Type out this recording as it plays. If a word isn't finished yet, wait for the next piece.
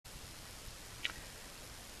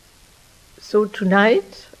So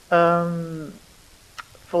tonight, for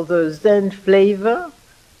the Zen flavor,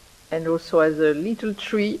 and also as a little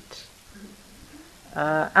treat,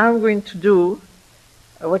 I'm going to do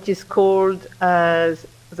what is called as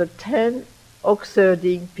the 10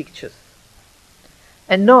 Oxerding pictures.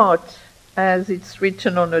 And not, as it's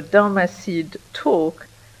written on a Dharma Seed talk,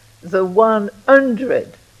 the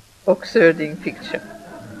 100 Oxerding picture.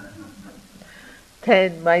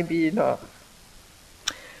 10 might be enough.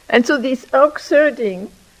 And so these Oxerding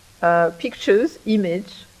pictures,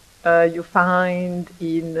 image, you find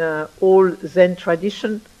in all Zen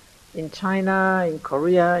tradition, in China, in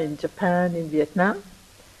Korea, in Japan, in Vietnam.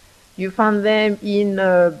 You find them in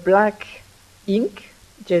black ink,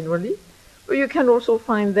 generally, but you can also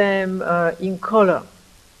find them in color,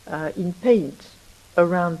 in paint,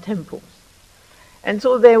 around temples. And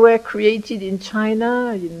so they were created in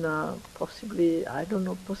China in possibly, I don't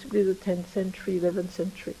know, possibly the 10th century, 11th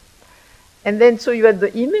century. And then so you had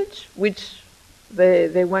the image, which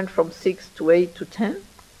they went from 6 to 8 to 10.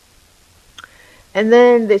 And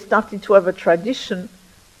then they started to have a tradition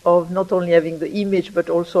of not only having the image, but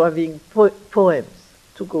also having poems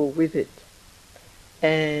to go with it.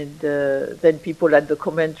 And then people had the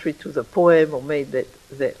commentary to the poem or made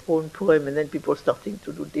their own poem, and then people starting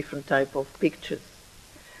to do different type of pictures.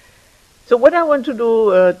 So what I want to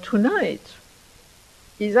do tonight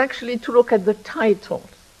is actually to look at the titles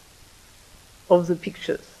of the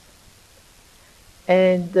pictures.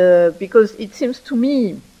 And because it seems to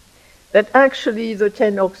me that actually the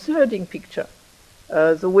 10 Oxerding picture,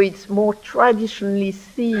 the way it's more traditionally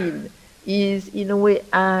seen, is in a way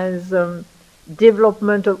as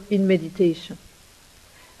development in meditation.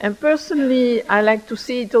 And personally, I like to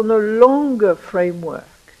see it on a longer framework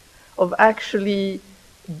of actually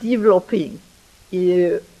developing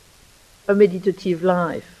a meditative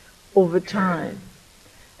life over time.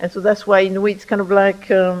 And so that's why in a way it's kind of like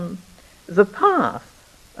the path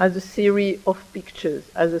as a series of pictures,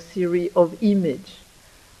 as a series of image,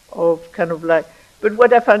 of kind of like... But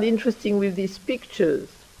what I found interesting with these pictures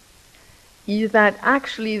is that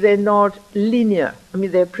actually they're not linear. I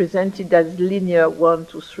mean, they're presented as linear 1,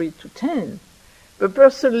 2, 3 to 10. But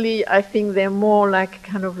personally, I think they're more like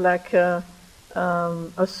kind of like a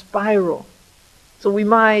spiral. So we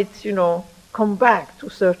might, come back to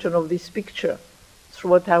certain of this picture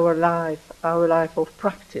throughout our life of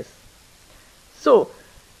practice. So,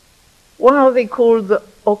 what are they called the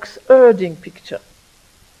Oxerding picture?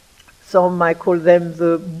 Some might call them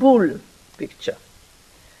the bull picture.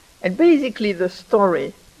 And basically the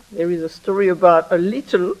story, there is a story about a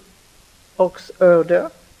little ox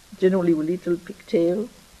herder, generally with little pigtail,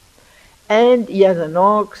 and he has an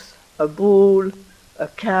ox, a bull, a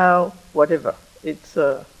cow, whatever. It's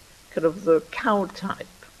kind of the cow type.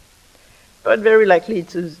 But very likely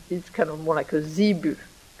it's kind of more like a zebu,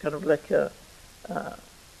 kind of like a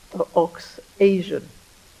ox, Asian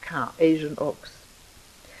cow, Asian ox.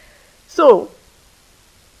 So,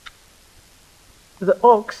 the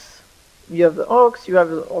ox, you have the ox, you have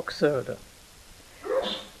the ox herder.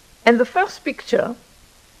 And the first picture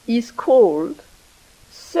is called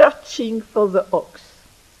Searching for the Ox.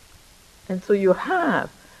 And so you have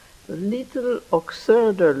the little ox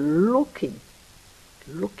herder looking.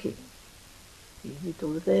 Is it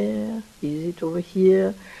over there? Is it over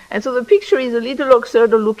here? And so the picture is a little ox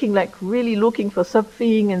herder looking like really looking for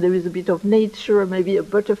something, and there is a bit of nature, maybe a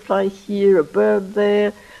butterfly here, a bird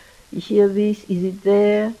there. You hear this? Is it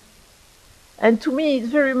there? And to me, it's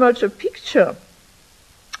very much a picture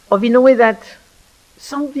of, in a way, that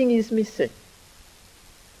something is missing.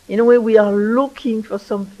 In a way, we are looking for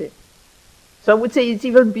something. So I would say it's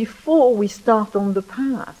even before we start on the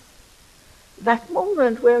path. That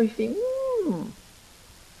moment where we think,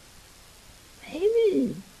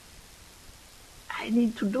 maybe I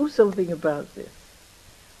need to do something about this.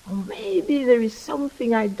 Or maybe there is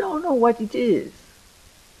something, I don't know what it is,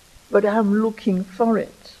 but I'm looking for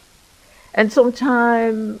it. And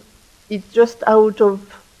sometimes it's just out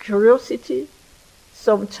of curiosity.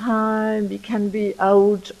 Sometimes it can be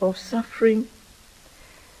out of suffering.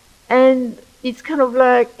 And it's kind of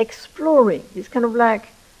like exploring. It's kind of like,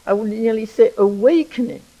 I would nearly say,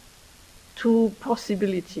 awakening to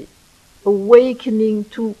possibility, awakening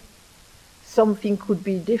to something could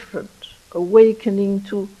be different, awakening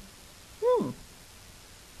to,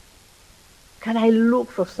 can I look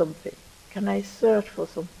for something? Can I search for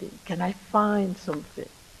something? Can I find something?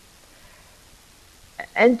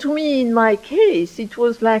 And to me, in my case, it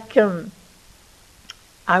was like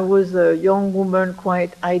I was a young woman,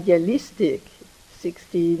 quite idealistic,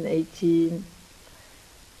 16, 18,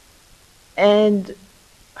 and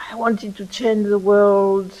I wanted to change the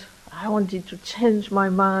world. I wanted to change my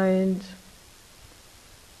mind.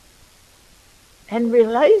 And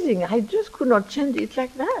realizing I just could not change it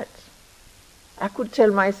like that. I could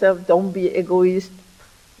tell myself, don't be egoist,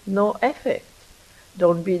 no effect.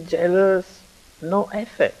 Don't be jealous, no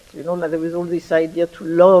effect. You know, like there was all this idea to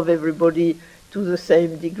love everybody to the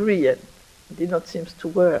same degree, and it did not seem to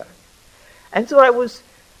work. And so I was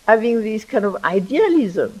having this kind of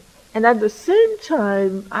idealism, and at the same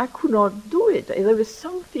time, I could not do it. There was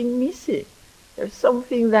something missing. There was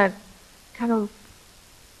something that kind of,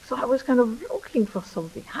 so I was kind of looking for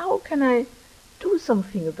something. How can I do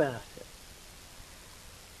something about it?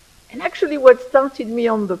 And actually what started me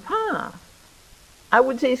on the path, I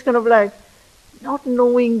would say, is kind of like not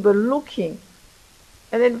knowing but looking,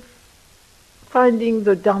 and then finding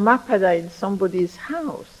the Dharmapada in somebody's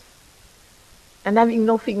house and having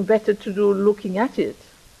nothing better to do looking at it.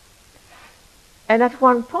 And at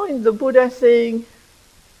one point the Buddha saying,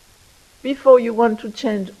 before you want to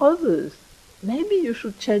change others, maybe you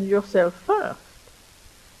should change yourself first.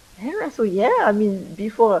 And I thought, yeah, I mean,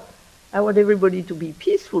 before I want everybody to be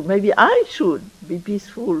peaceful, maybe I should be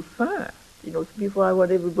peaceful first. You know, before I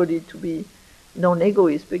want everybody to be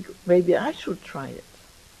non-egoist, maybe I should try it.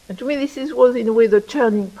 And to me this was in a way the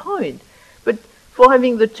turning point. But for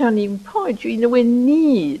having the turning point, you in a way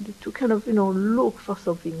need to kind of, look for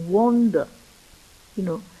something, wonder,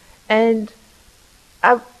 And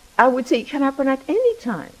I would say it can happen at any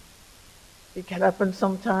time. It can happen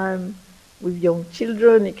sometime with young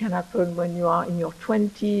children, it can happen when you are in your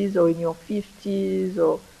 20s or in your 50s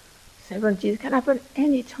or 70s, it can happen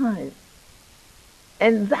any time.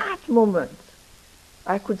 And that moment,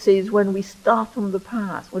 I could say, is when we start on the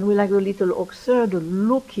path, when we're like the little observer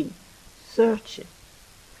looking, searching.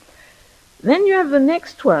 Then you have the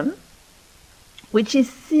next one, which is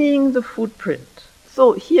seeing the footprint.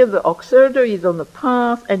 So here the observer is on the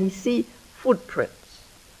path and he sees footprints.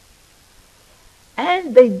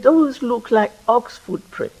 And they don't look like ox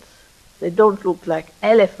footprints. They don't look like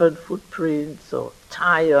elephant footprints or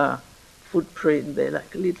tire footprints. They're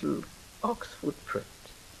like little ox footprints.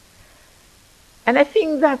 And I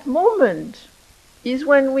think that moment is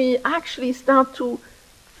when we actually start to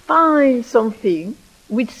find something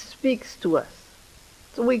which speaks to us.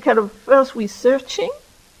 So we first we're searching,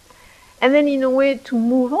 and then in a way to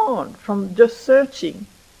move on from just searching,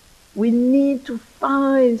 we need to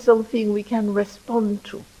find something we can respond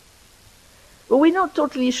to. But we're not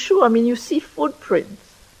totally sure. I mean, you see footprints.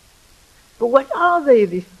 But what are they,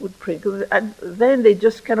 these footprints? Then they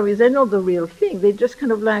just they're not the real thing. They're just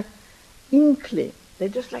like inkling. They're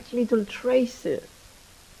just like little traces.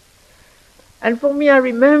 And for me, I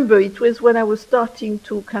remember it was when I was starting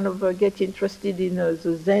to get interested in the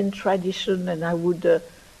Zen tradition, and I would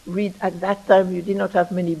read, at that time you did not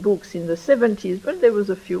have many books in the 70s, but there was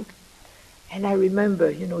a few. And I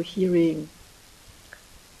remember, hearing,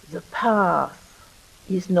 the path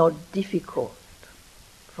is not difficult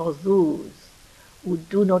for those who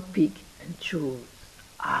do not pick and choose.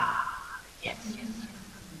 Ah, yes.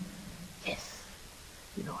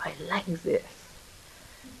 I like this.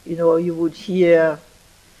 You would hear,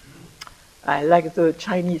 I like the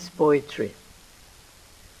Chinese poetry.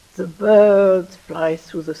 The birds fly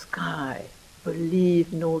through the sky, but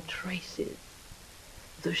leave no traces.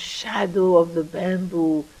 The shadow of the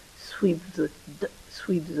bamboo sweeps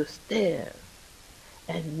the stairs,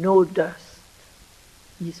 and no dust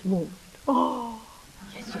is moved. Oh,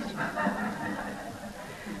 yes.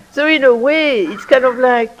 So in a way, it's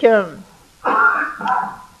like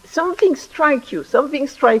something strikes you,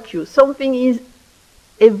 something is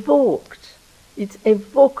evoked, it's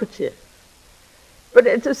evocative. But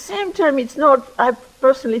at the same time, it's not, I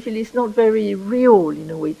personally feel it's not very real in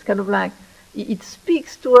a way. It's like, it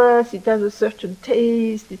speaks to us, it has a certain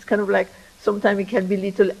taste, it's sometimes it can be a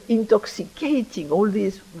little intoxicating, all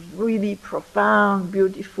these really profound,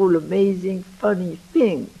 beautiful, amazing, funny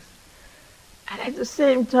things. And at the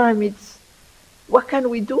same time, it's, what can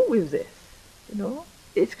we do with this?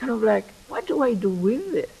 It's like, what do I do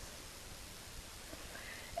with this?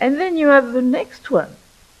 And then you have the next one.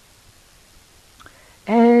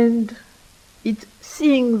 And it's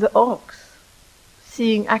seeing the ox.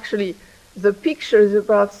 Actually, the picture is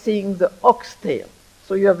about seeing the oxtail.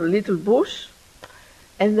 So you have a little bush,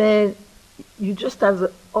 and then you just have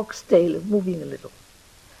the oxtail moving a little.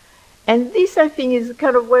 And this, I think, is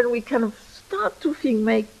when we start to think,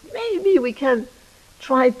 maybe we can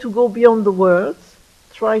try to go beyond the words,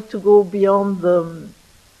 try to go beyond the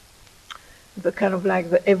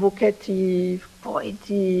the evocative,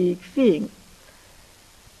 poetic thing.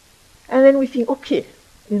 And then we think, okay,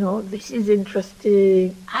 this is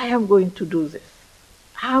interesting, I am going to do this.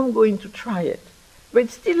 I'm going to try it. But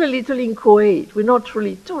it's still a little inchoate. We're not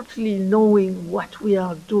really totally knowing what we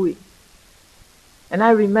are doing. And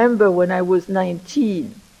I remember when I was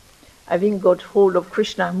 19, having got hold of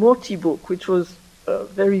Krishnamurti book, which was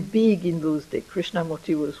very big in those days.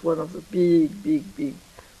 Krishnamurti was one of the big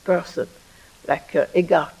person, like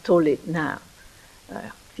Eckhart Tolle now.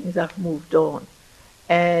 Things have moved on.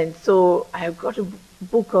 And so I got a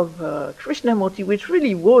book of Krishnamurti, which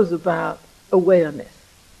really was about awareness.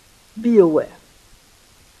 Be aware.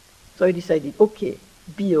 So I decided, okay,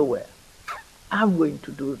 be aware. I'm going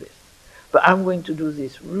to do this. But I'm going to do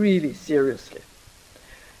this really seriously.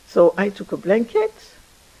 So I took a blanket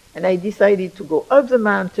and I decided to go up the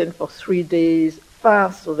mountain for 3 days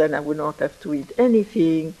fast so then I would not have to eat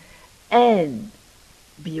anything and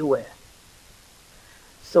be aware.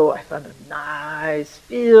 So I found a nice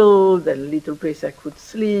field, a little place I could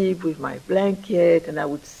sleep with my blanket, and I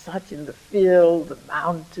would sit in the field, the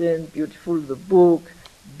mountain, beautiful, the book,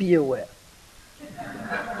 be aware.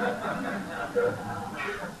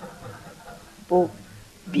 Book,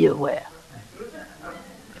 be aware.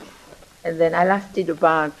 And then I lasted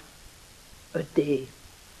about a day,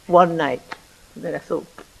 one night. And then I thought,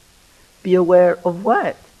 be aware of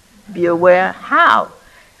what? Be aware how?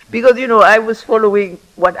 Because, I was following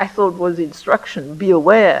what I thought was instruction, be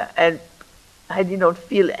aware, and I did not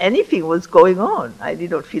feel anything was going on. I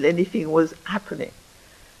did not feel anything was happening.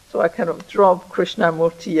 So I kind of dropped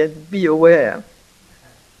Krishnamurti and be aware.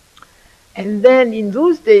 And then in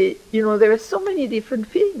those days, there were so many different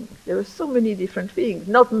things.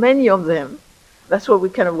 Not many of them. That's what we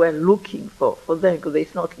kind of were looking for them, because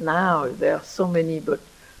it's not now. There are so many, but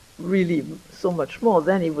really so much more.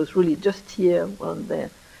 Then it was really just here, one there.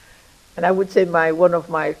 And I would say one of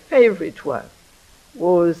my favorite ones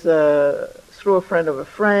was through a friend of a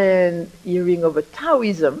friend, hearing of a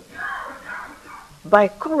Taoism by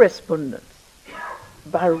correspondence,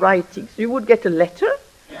 by writing. So you would get a letter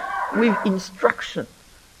with instructions.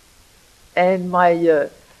 And my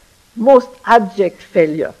most abject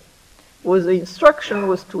failure was the instruction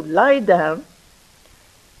was to lie down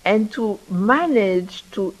and to manage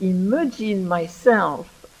to imagine myself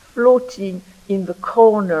floating in the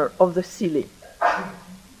corner of the ceiling.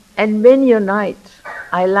 And many a night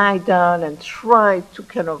I lie down and try to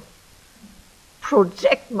kind of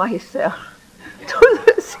project myself to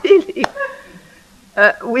the ceiling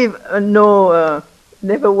with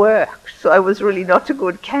never worked. So I was really not a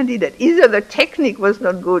good candidate. Either the technique was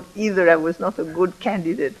not good, either I was not a good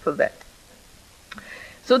candidate for that.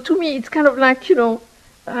 So to me, it's kind of like,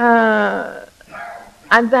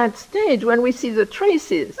 at that stage, when we see the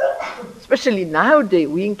traces, especially nowadays,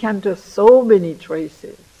 we encounter so many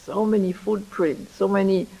traces, so many footprints, so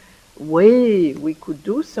many ways we could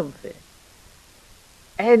do something.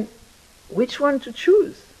 And which one to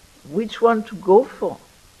choose? Which one to go for?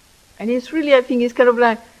 And it's really, I think, it's kind of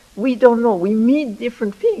like, we don't know. We meet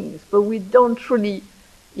different things, but we don't really,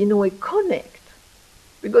 in a way, connect.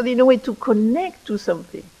 Because in a way, to connect to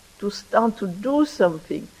something, to start to do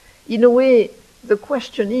something, in a way, the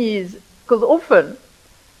question is, because often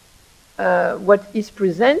what is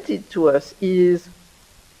presented to us is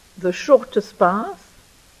the shortest path,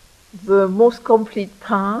 the most complete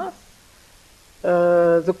path,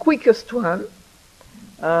 the quickest one,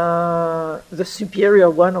 the superior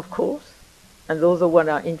one, of course, and the other one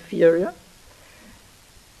are inferior.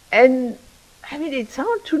 And I mean, it's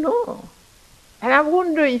hard to know. And I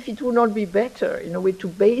wonder if it would not be better, in a way, to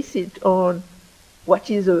base it on what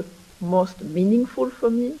is the most meaningful for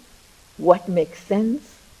me, what makes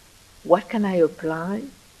sense, what can I apply,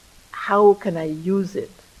 how can I use it.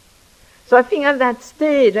 So I think at that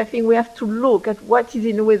stage, I think we have to look at what is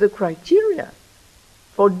in a way the criteria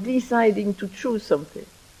for deciding to choose something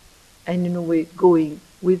and in a way going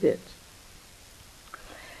with it.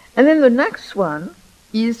 And then the next one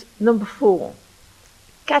is number 4,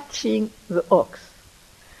 catching the ox.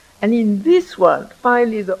 And in this one,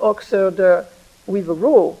 finally the ox herder with a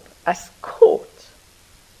rope has caught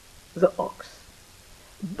the ox.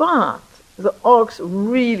 But the ox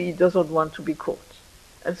really doesn't want to be caught.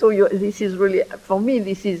 And so this is really, for me,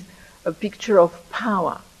 this is a picture of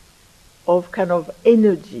power, of kind of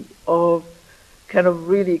energy, of kind of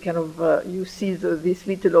really kind of, you see this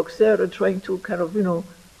little ox herder trying to kind of,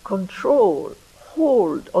 control,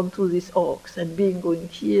 hold onto this ox and going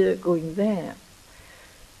here, going there.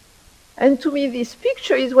 And to me, this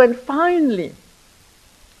picture is when finally,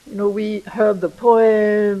 we heard the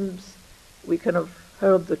poems, we kind of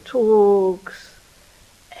heard the talks,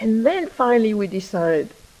 and then finally we decide,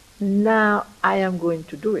 now I am going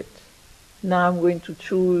to do it. Now I'm going to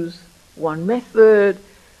choose one method,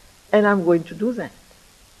 and I'm going to do that.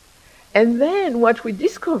 And then what we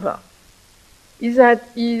discover is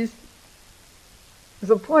that the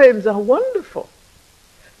poems are wonderful.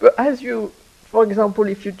 But for example,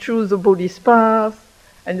 if you choose a Buddhist path,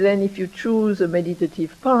 and then if you choose a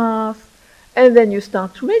meditative path, and then you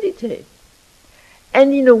start to meditate.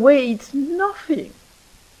 And in a way, it's nothing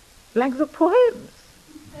like the poems.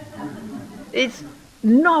 It's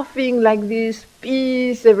nothing like this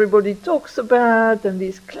peace everybody talks about and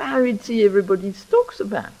this clarity everybody talks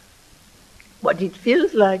about. What it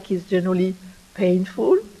feels like is generally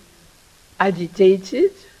painful,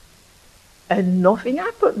 agitated, and nothing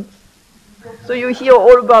happens. So you hear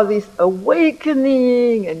all about this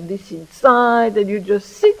awakening and this inside, and you're just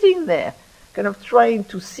sitting there, kind of trying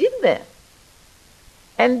to sit there.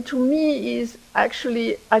 And to me is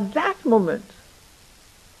actually at that moment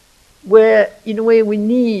where, in a way, we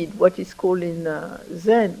need what is called in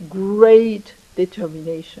Zen great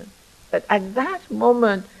determination. That at that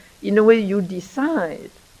moment, in a way, you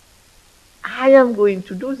decide, I am going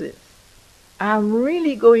to do this. I'm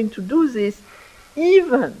really going to do this,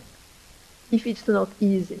 even if it's not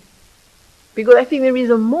easy. Because I think there is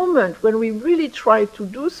a moment when we really try to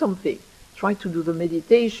do something, try to do the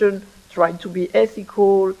meditation, try to be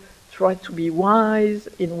ethical, try to be wise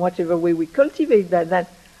in whatever way we cultivate that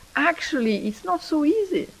actually it's not so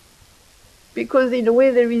easy. Because in a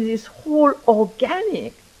way there is this whole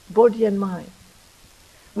organic body and mind,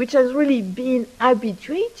 which has really been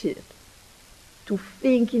habituated to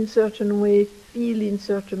think in certain way, feel in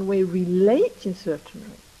certain way, relate in certain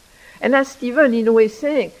way. And as Stephen, in a way,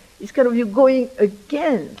 saying, it's kind of you going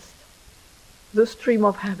against the stream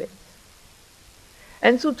of habits.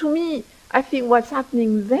 And so to me, I think what's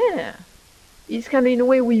happening there is kind of, in a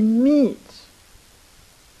way, we meet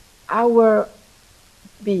our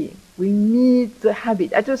being. We meet the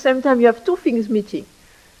habit. At the same time, you have two things meeting.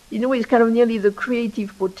 In a way, it's kind of nearly the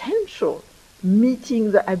creative potential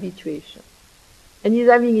meeting the habituation. And he's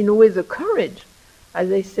having, in a way, the courage, as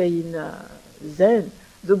they say in Zen,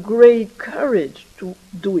 the great courage to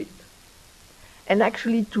do it. And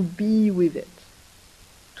actually to be with it.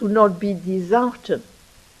 To not be disheartened.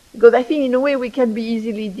 Because I think, in a way, we can be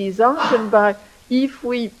easily disheartened by if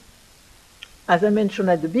we, as I mentioned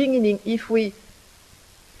at the beginning, if we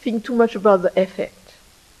think too much about the effect.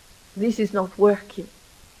 This is not working.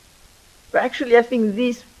 But actually, I think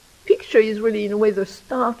this picture is really, in a way, the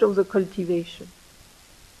start of the cultivation.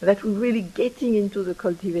 That we're really getting into the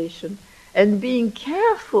cultivation and being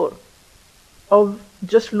careful of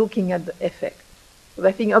just looking at the effect. But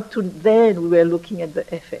I think up to then we were looking at the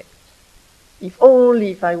effect. If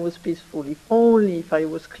only if I was peaceful, if only if I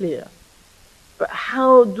was clear. But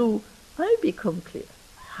how do I become clear?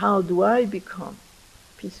 How do I become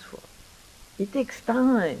peaceful? It takes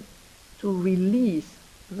time to release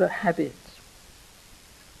the habit.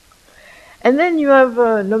 And then you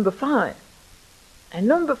have number 5. And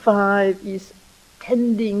number 5 is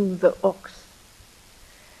tending the ox.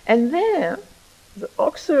 And there, the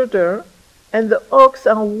ox herder and the ox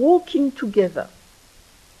are walking together.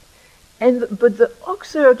 But the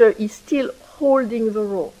ox herder is still holding the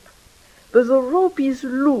rope. But the rope is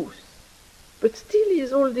loose, but still he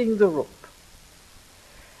is holding the rope.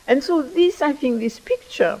 And so this, I think, this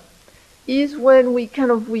picture is when we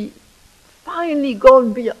finally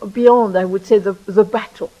gone beyond, I would say, the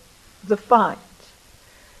battle, the fight.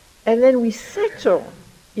 And then we settle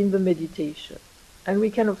in the meditation. And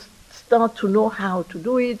we kind of start to know how to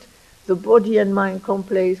do it. The body and mind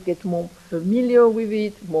complex get more familiar with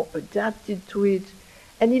it, more adapted to it.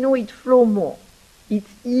 And it flows more. It's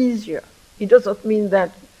easier. It doesn't mean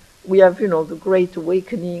that we have, the great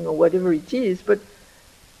awakening or whatever it is, but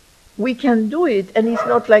we can do it, and it's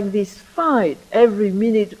not like this fight every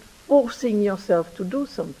minute forcing yourself to do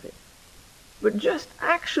something. But just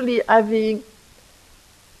actually having,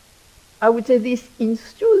 I would say, this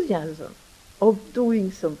enthusiasm of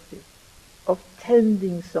doing something, of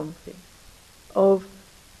tending something, of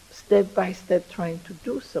step by step trying to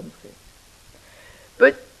do something.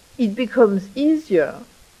 But it becomes easier,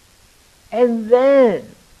 and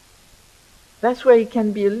then that's where it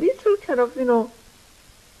can be a little kind of,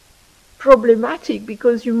 problematic,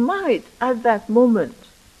 because you might, at that moment,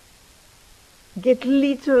 get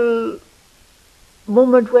little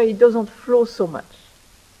moment where it doesn't flow so much.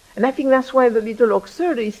 And I think that's why the little ox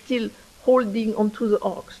herder is still holding onto the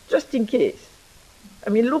ox, just in case.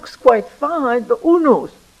 I mean, it looks quite fine, but who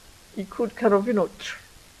knows? It could kind of,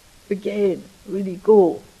 again, really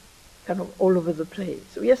go kind of all over the place.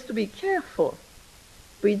 So he has to be careful,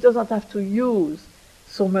 but he doesn't have to use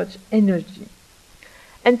so much energy.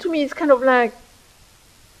 And to me, it's kind of like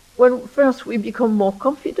when first we become more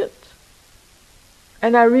confident,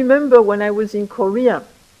 And I remember when I was in Korea,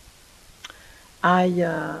 you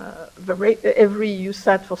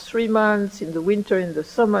sat for 3 months in the winter, in the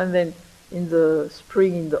summer, and then in the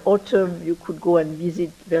spring, in the autumn, you could go and visit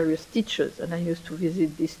various teachers. And I used to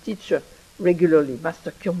visit this teacher regularly,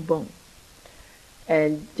 Master Kyombong.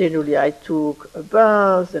 And generally I took a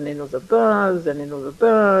bus and another bus and another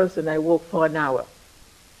bus, and I walked for an hour.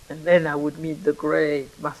 And then I would meet the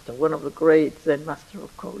great master, one of the great Zen master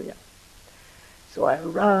of Korea. So I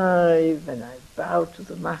arrive and I bow to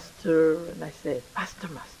the master and I say,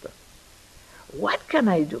 Master, what can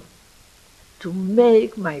I do to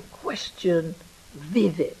make my question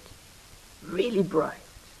vivid, really bright,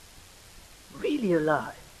 really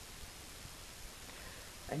alive?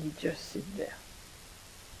 And he just sits there.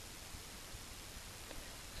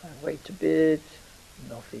 So I wait a bit,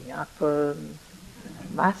 nothing happens.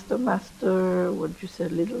 Master, won't you say a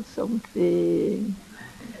little something?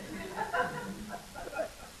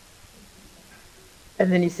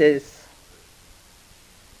 And then he says,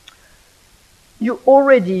 you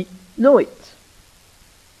already know it.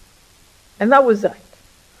 And that was that.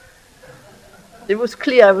 It was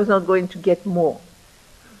clear I was not going to get more.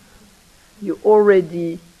 You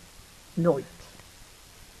already know it.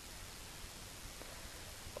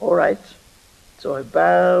 All right. So I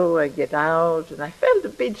bow, I get out, and I felt a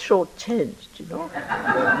bit short-changed,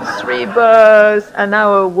 3 bus, an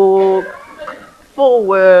hour walk, 4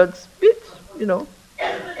 words, bit,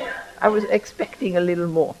 I was expecting a little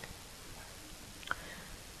more.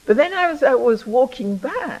 But then as I was walking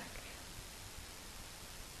back,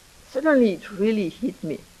 suddenly it really hit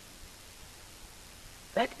me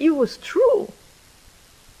that it was true.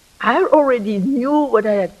 I already knew what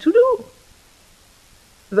I had to do.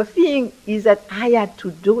 The thing is that I had to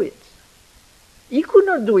do it. He could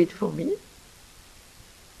not do it for me.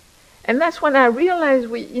 And that's when I realized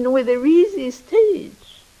there is this stage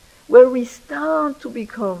where we start to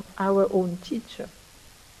become our own teacher.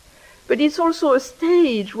 But it's also a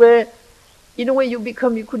stage where, you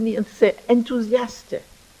become, you couldn't even say, enthusiastic.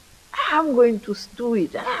 I'm going to do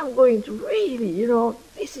it. I'm going to really,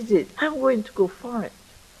 this is it. I'm going to go for it.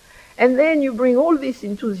 And then you bring all this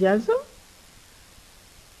enthusiasm,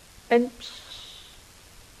 and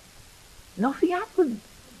nothing happened.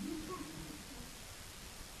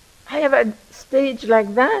 I have a stage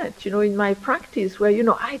like that, in my practice where,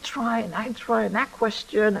 I try and I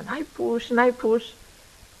question and I push,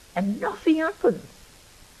 and nothing happens.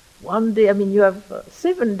 One day, you have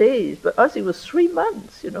 7 days, but us it was 3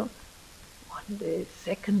 months, 1 day,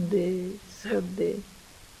 2nd day, 3rd day.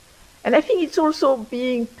 And I think it's also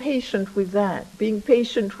being patient with that, being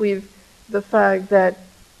patient with the fact that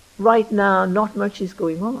right now not much is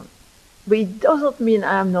going on. But it doesn't mean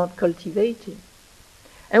I'm not cultivating.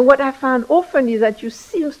 And what I found often is that you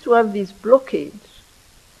seem to have this blockage.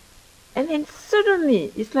 And then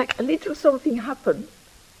suddenly it's like a little something happens.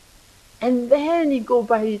 And then it goes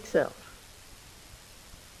by itself.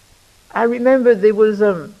 I remember there was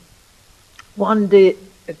one day,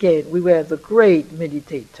 again, we were the great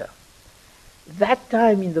meditator. That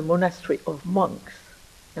time in the monastery of monks,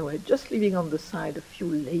 and we were just living on the side, a few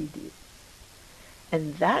ladies.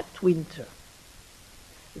 And that winter,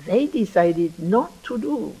 they decided not to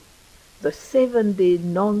do the 7-day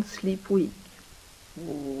non-sleep week.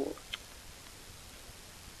 Ooh.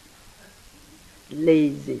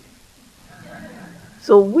 Lazy.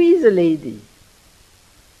 So with the lady,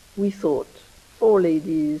 we thought, 4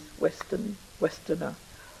 ladies, Westerner,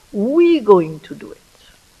 we're going to do it.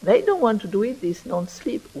 They don't want to do it, this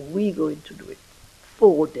non-sleep, we're going to do it.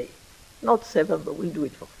 4 days. Not 7, but we'll do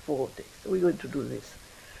it for 4 days. So we're going to do this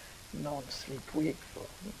non-sleep week for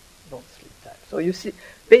non-sleep time. So you sit,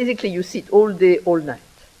 basically you sit all day, all night.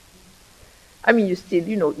 You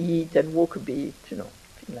still, eat and walk a bit, things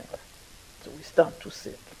like that. So we start to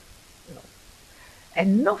sit,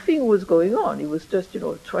 And nothing was going on. It was just,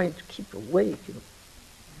 trying to keep awake,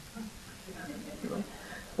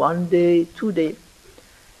 1 day, 2 days.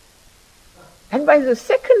 And by the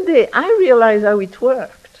 2nd day, I realized how it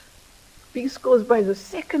worked. Because by the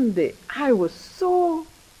 2nd day, I was so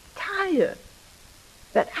tired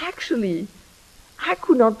that actually I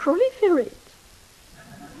could not proliferate.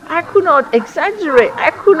 I could not exaggerate.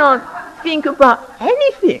 I could not think about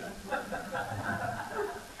anything.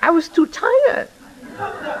 I was too tired.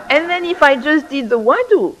 And then if I just did the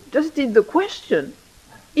wadu, just did the question,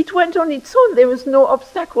 it went on its own. There was no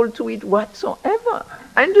obstacle to it whatsoever.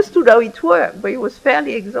 I understood how it worked, but it was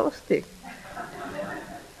fairly exhausting.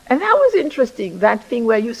 And that was interesting, that thing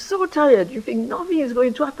where you're so tired, you think nothing is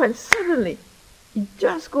going to happen. Suddenly, it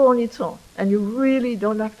just goes on its own, and you really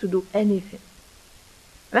don't have to do anything.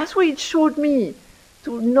 That's why it showed me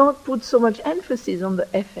to not put so much emphasis on the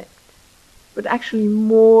effect, but actually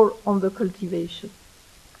more on the cultivation.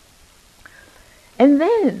 And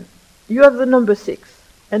then you have the number 6.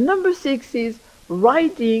 And number 6 is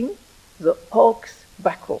riding the ox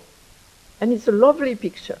backhoe. And it's a lovely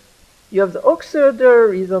picture. You have the ox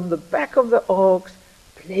herder, he's on the back of the ox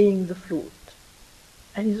playing the flute.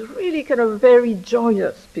 And it's really kind of a very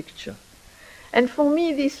joyous picture. And for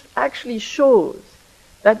me, this actually shows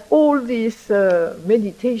that all this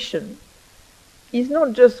meditation is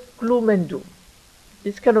not just gloom and doom.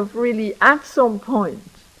 It's kind of really, at some point,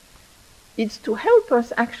 it's to help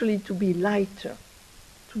us actually to be lighter,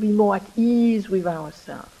 to be more at ease with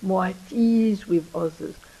ourselves, more at ease with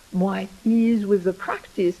others, more at ease with the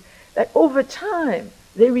practice, that over time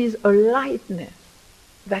there is a lightness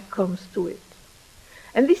that comes to it.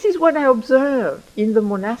 And this is what I observed in the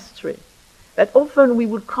monastery, that often we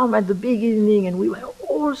would come at the beginning and we were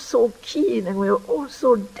all so keen and we were all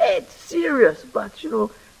so dead serious about,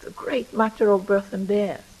 the great matter of birth and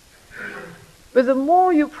death. But the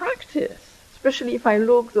more you practice, especially if I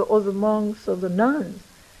look at the other monks or the nuns,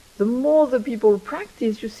 the more the people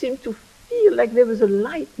practice, you seem to feel like there was a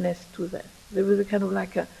lightness to them. There was a kind of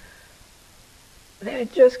like they were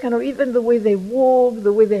just kind of, even the way they walked,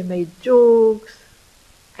 the way they made jokes,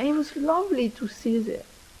 and it was lovely to see this.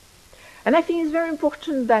 And I think it's very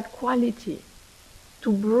important, that quality,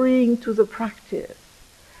 to bring to the practice.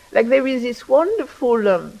 Like there is this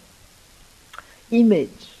wonderful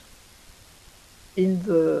image in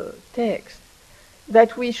the text,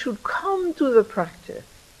 that we should come to the practice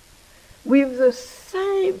with the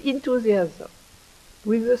same enthusiasm,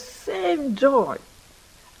 with the same joy,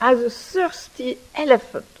 as a thirsty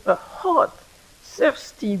elephant, a hot,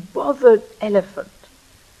 thirsty, bothered elephant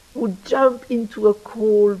would jump into a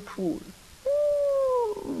cold pool.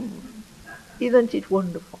 Isn't it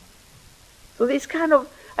wonderful? So this kind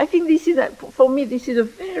of, I think this is, for me, this is a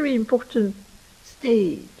very important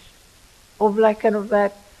stage of like kind of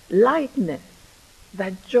that lightness,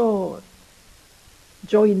 that joy.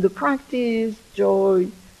 Joy in the practice, joy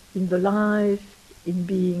in the life, in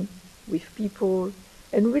being with people,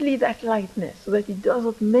 and really that lightness, so that it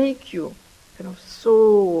doesn't make you kind of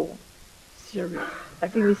so serious. I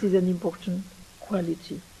think this is an important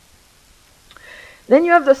quality. Then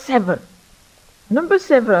you have the 7. Number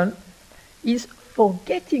 7 is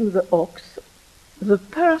forgetting the ox. The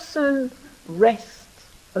person rests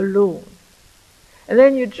alone. And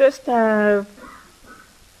then you just have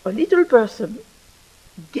a little person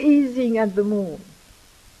gazing at the moon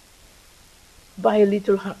by a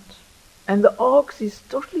little hut. And the ox is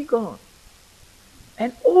totally gone.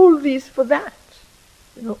 And all this for that.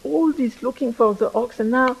 All this looking for the ox,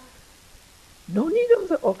 and now no need of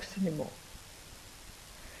the ox anymore.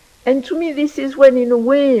 And to me, this is when, in a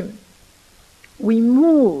way, we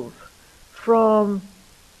move from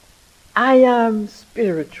I am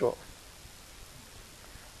spiritual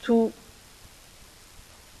to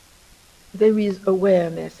there is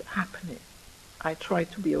awareness happening. I try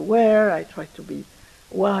to be aware, I try to be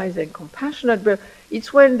wise and compassionate, but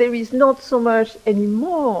it's when there is not so much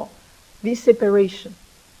anymore this separation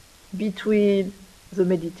between the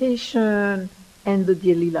meditation and the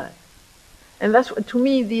daily life. And that's what, to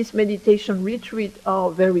me, these meditation retreats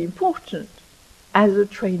are very important as a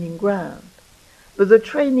training ground. But the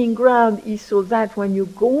training ground is so that when you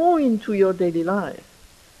go into your daily life,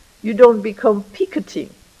 you don't become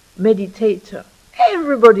picketing meditator.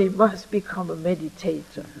 Everybody must become a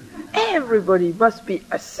meditator. Everybody must be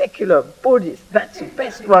a secular Buddhist. That's the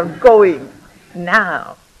best one going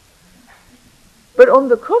now. But on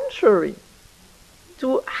the contrary,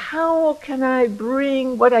 to how can I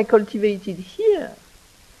bring what I cultivated here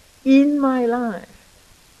in my life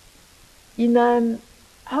in an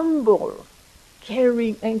humble,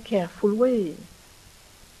 caring and careful way?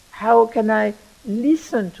 How can I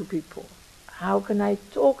listen to people? How can I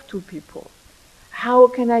talk to people? How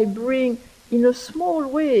can I bring in a small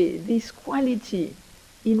way this quality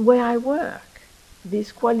in where I work,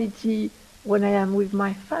 this quality when I am with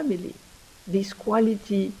my family, this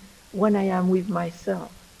quality when I am with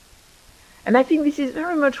myself? And I think this is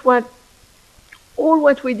very much what all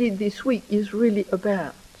what we did this week is really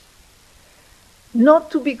about.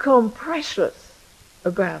 Not to become precious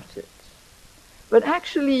about it, but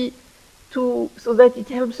actually so that it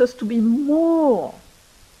helps us to be more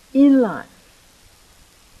in life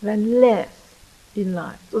than less in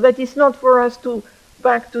life. So that it's not for us to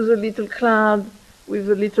back to the little cloud with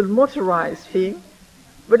the little motorized thing,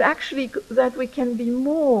 but actually that we can be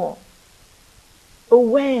more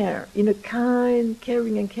aware in a kind,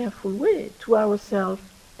 caring and careful way to ourselves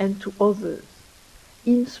and to others.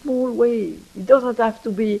 in small ways. It doesn't have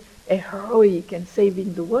to be a heroic and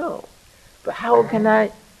saving the world. But how can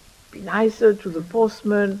I be nicer to the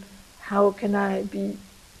postman? How can I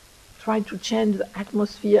try to change the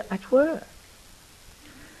atmosphere at work?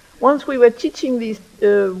 Once we were teaching this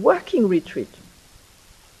working retreat,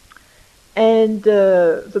 and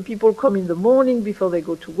the people come in the morning before they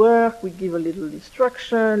go to work. We give a little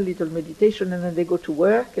instruction, little meditation, and then they go to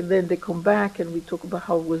work, and then they come back and we talk about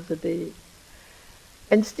how was the day.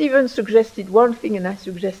 And Stephen suggested one thing and I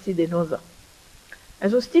suggested another.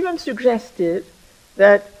 And so Stephen suggested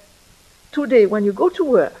that today when you go to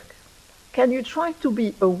work, can you try to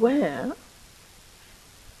be aware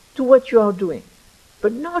to what you are doing?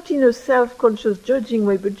 But not in a self-conscious judging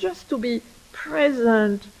way, but just to be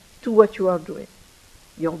present to what you are doing.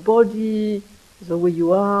 Your body, the way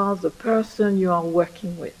you are, the person you are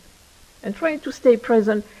working with. And trying to stay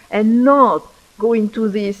present and not go into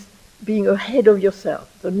this being ahead of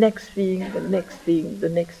yourself. The next thing, the next thing, the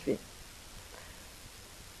next thing.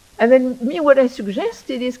 And then what I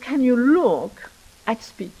suggested is, can you look at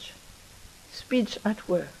speech? Speech at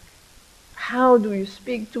work. How do you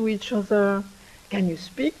speak to each other? Can you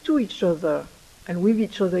speak to each other and with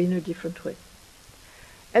each other in a different way?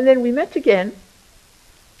 And then we met again,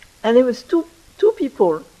 and there was two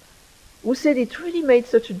people who said it really made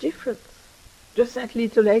such a difference, just that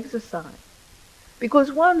little exercise.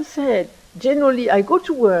 Because one said, generally I go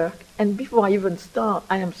to work, and before I even start,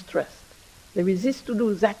 I am stressed. There is this to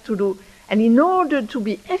do, that to do, and in order to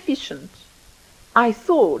be efficient, I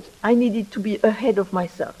thought I needed to be ahead of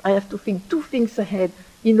myself. I have to think 2 things ahead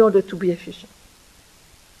in order to be efficient.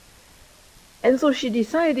 And so she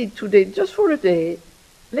decided today, just for a day,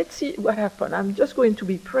 let's see what happens. I'm just going to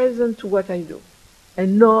be present to what I do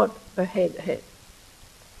and not ahead.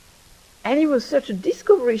 And it was such a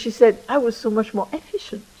discovery. She said, I was so much more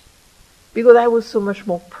efficient because I was so much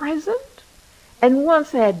more present. And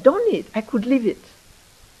once I had done it, I could leave it.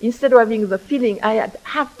 Instead of having the feeling I had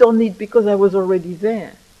half done it because I was already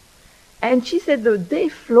there. And she said the day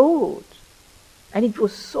flowed and it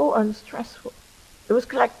was so unstressful. It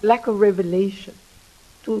was like lack of revelation.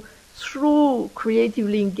 Through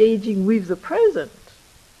creatively engaging with the present,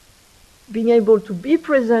 being able to be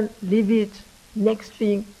present, leave it, next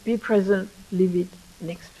thing, be present, leave it,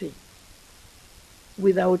 next thing,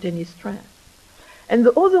 without any stress. And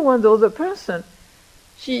the other person,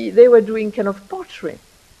 they were doing kind of pottery.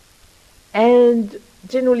 And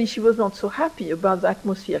generally she was not so happy about the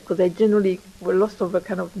atmosphere because they generally were lost of a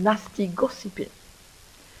kind of nasty gossiping.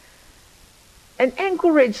 And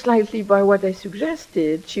encouraged slightly by what I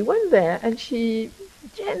suggested, she went there and she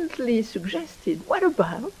gently suggested, what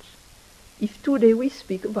about if today we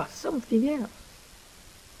speak about something else?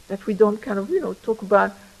 That we don't kind of, talk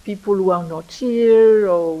about people who are not here,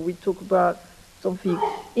 or we talk about something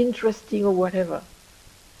interesting or whatever.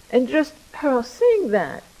 And just her saying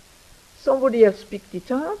that, somebody else picked it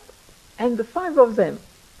up, and the 5 of them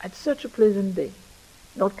had such a pleasant day.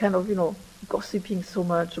 Not kind of, gossiping so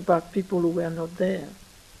much about people who were not there.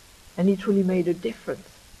 And it really made a difference.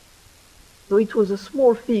 So it was a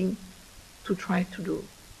small thing to try to do.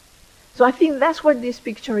 So I think that's what this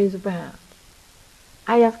picture is about.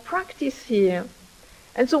 I have practice here.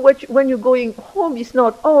 And so when you're going home, it's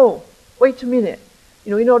not, oh, wait a minute.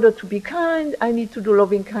 In order to be kind, I need to do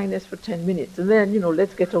loving kindness for 10 minutes. And then,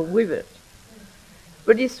 let's get on with it.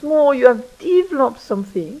 But it's more, you have developed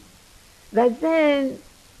something that then,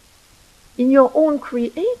 in your own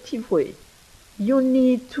creative way, you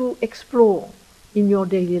need to explore in your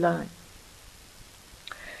daily life.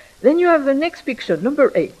 Then you have the next picture,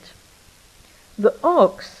 number 8. The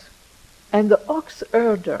ox and the ox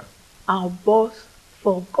herder are both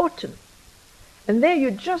forgotten. And there you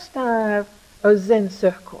just have a Zen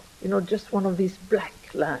circle, just one of these black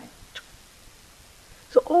lines.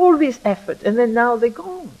 So all this effort, and then now they're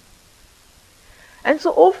gone. And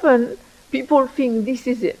so often, people think this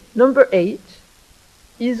is it. Number 8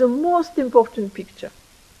 is the most important picture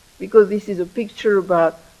because this is a picture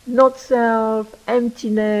about not self,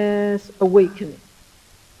 emptiness, awakening.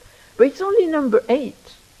 But it's only number 8.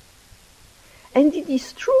 And it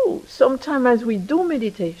is true, sometimes as we do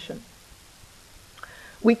meditation,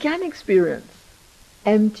 we can experience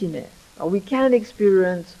emptiness, or we can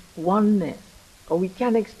experience oneness, or we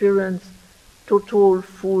can experience total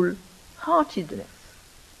full-heartedness.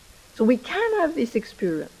 So we can have this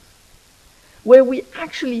experience where we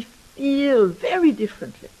actually feel very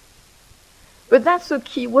differently. But that's a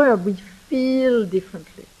key word, we feel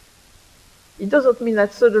differently. It doesn't mean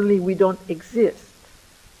that suddenly we don't exist,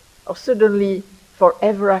 or suddenly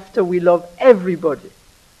forever after we love everybody.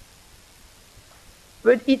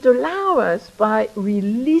 but it allows us, by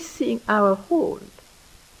releasing our hold,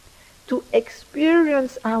 to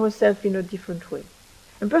experience ourselves in a different way.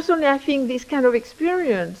 And personally, I think this kind of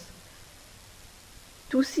experience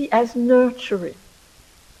to see as nurturing,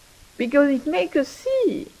 because it makes us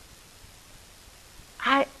see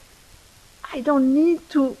I don't need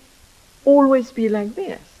to always be like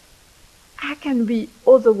this. I can be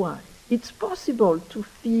otherwise. It's possible to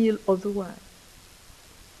feel otherwise.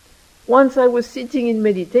 Once I was sitting in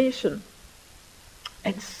meditation,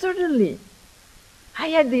 and suddenly I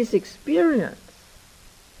had this experience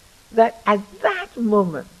that at that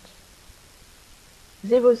moment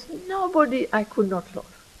there was nobody I could not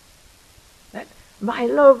love. That my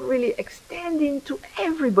love really extending to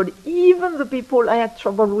everybody, even the people I had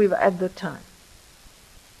trouble with at the time.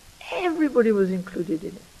 Everybody was included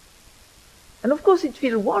in it. And of course it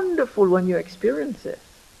feels wonderful when you experience it.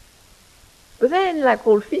 But then, like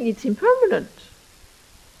all things, it's impermanent.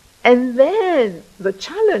 And then the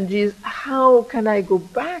challenge is, how can I go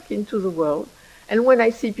back into the world? And when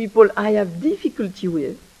I see people I have difficulty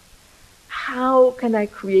with, how can I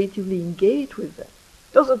creatively engage with them?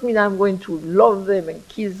 Doesn't mean I'm going to love them and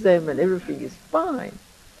kiss them and everything is fine.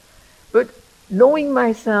 But knowing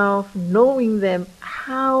myself, knowing them,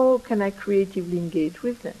 how can I creatively engage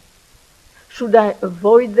with them? Should I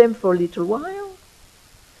avoid them for a little while?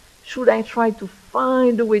 Should I try to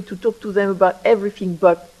find a way to talk to them about everything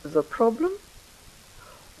but the problem?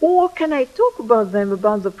 Or can I talk about them,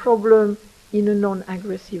 about the problem, in a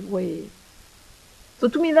non-aggressive way? So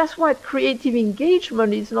to me, that's why creative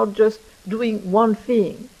engagement is not just doing one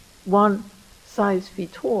thing, one size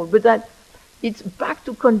fits all, but that it's back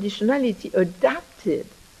to conditionality, adapted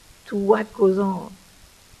to what goes on.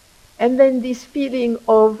 And then this feeling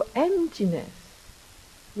of emptiness.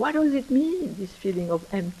 What does it mean, this feeling of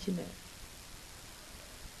emptiness?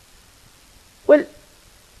 Well,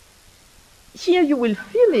 here you will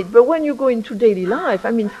feel it, but when you go into daily life,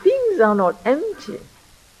 things are not empty.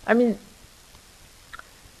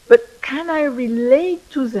 But can I relate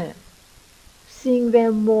to them, seeing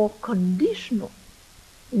them more conditional,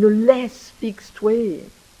 in a less fixed way,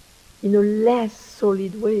 in a less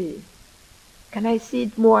solid way? Can I see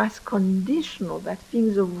it more as conditional, that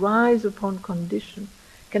things arise upon condition?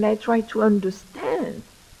 Can I try to understand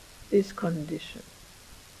this condition?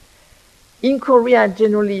 In Korea,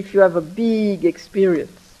 generally, if you have a big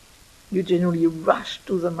experience, you generally rush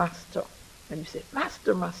to the master. And you say,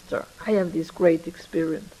 Master, Master, I have this great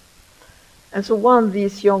experience. And so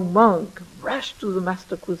this young monk rushed to the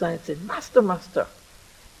Master Kuzan and said, Master, Master,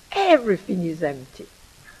 everything is empty.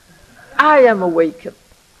 I am awakened.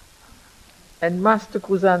 And Master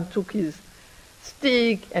Kuzan took his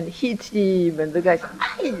stick and hit him, and the guy said,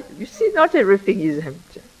 hey, you see, not everything is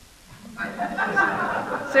empty.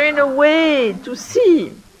 So in a way, to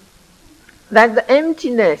see that the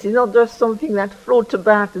emptiness is not just something that floats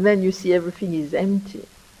about and then you see everything is empty,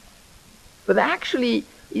 but actually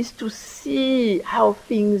is to see how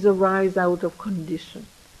things arise out of condition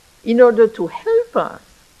in order to help us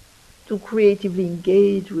to creatively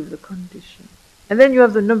engage with the condition. And then you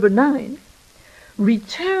have the number 9,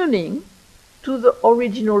 returning to the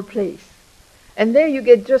original place. And there you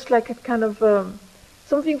get just like a kind of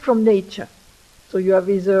something from nature. So you have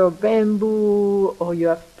either bamboo, or you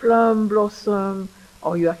have plum blossom,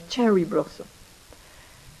 or you have cherry blossom.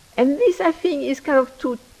 And this, I think, is kind of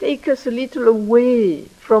to take us a little away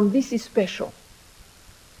from this is special.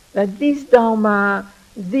 That this Dharma,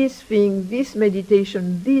 this thing, this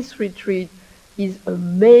meditation, this retreat is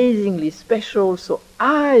amazingly special, so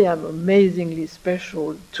I am amazingly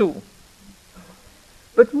special too.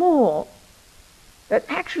 But more, that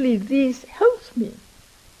actually this helps me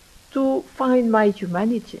to find my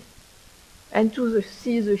humanity and to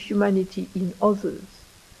see the humanity in others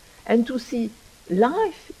and to see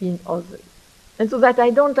life in others. And so that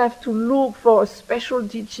I don't have to look for a special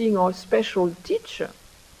teaching or a special teacher,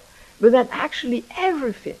 but that actually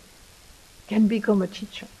everything can become a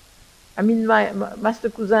teacher. My Master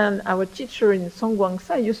Kuzan, our teacher in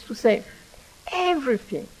Songwangsa, used to say,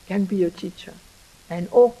 everything can be a teacher. An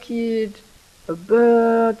orchid, a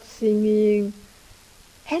bird singing,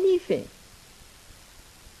 anything.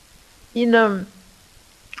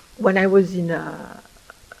 When I was in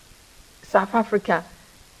South Africa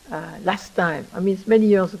last time, it's many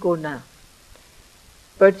years ago now,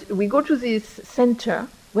 but we go to this center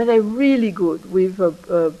where they're really good with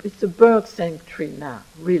it's a bird sanctuary now,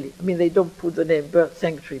 really. They don't put the name bird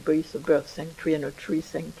sanctuary, but it's a bird sanctuary and a tree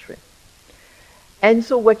sanctuary. And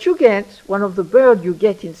so what you get, one of the birds you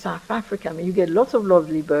get in South Africa, you get lots of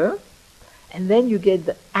lovely birds, and then you get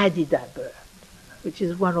the Adida bird. which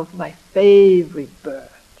is one of my favorite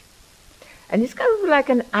birds. And it's kind of like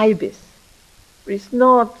an ibis. But it's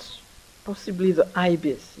not possibly the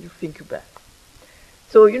ibis you think about.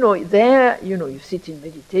 So, there, you sit in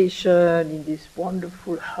meditation, in this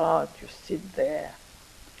wonderful heart, you sit there,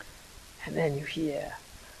 and then you hear,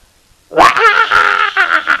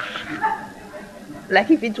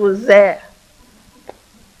 like if it was there.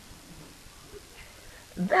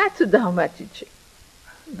 That's a Dharma teaching,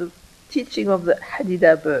 the teaching of the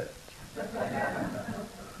Hadida bird.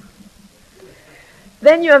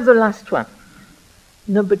 Then you have the last one,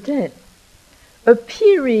 number 10,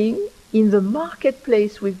 appearing in the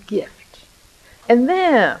marketplace with gift. And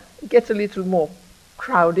there it gets a little more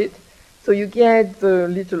crowded. So you get the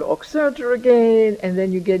little oxerter again, and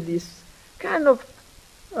then you get this kind of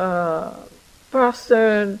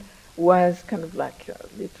person who was kind of like a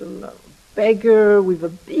little beggar with a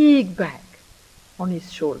big bag on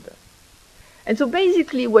his shoulder. And so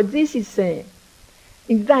basically what this is saying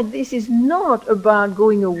is that this is not about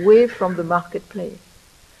going away from the marketplace,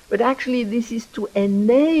 but actually this is to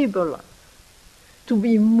enable us to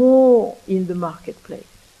be more in the marketplace,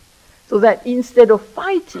 so that instead of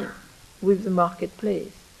fighting with the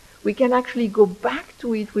marketplace, we can actually go back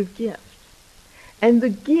to it with gift. And the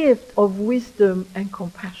gift of wisdom and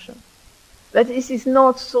compassion. That this is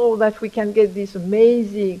not so that we can get this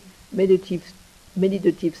amazing meditative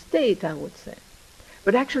state, I would say,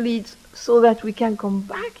 but actually it's so that we can come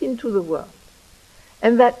back into the world,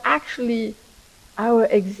 and that actually our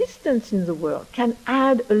existence in the world can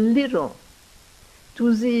add a little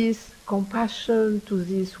to this compassion, to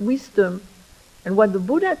this wisdom, and what the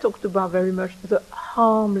Buddha talked about very much, the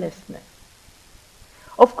harmlessness.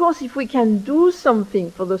 Of course, if we can do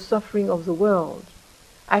something for the suffering of the world,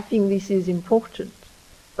 I think this is important.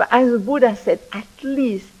 But as the Buddha said, at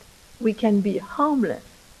least we can be harmless.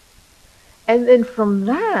 And then from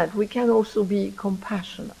that, we can also be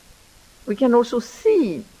compassionate. We can also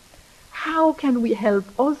see how can we help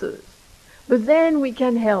others. But then we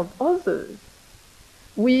can help others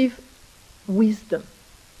with wisdom.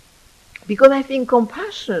 Because I think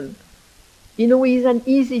compassion, in a way, is an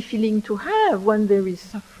easy feeling to have when there is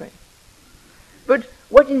suffering. But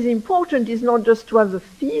what is important is not just to have the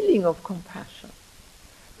feeling of compassion,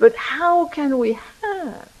 but how can we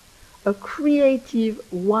have a creative,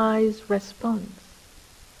 wise response?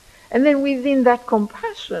 And then within that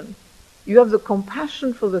compassion, you have the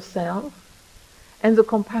compassion for the self and the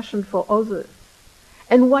compassion for others.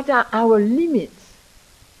 And what are our limits?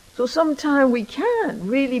 So sometimes we can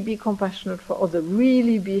really be compassionate for others,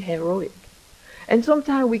 really be heroic. And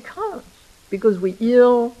sometimes we can't, because we're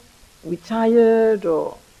ill, we're tired,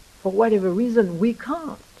 or for whatever reason, we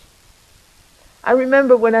can't. I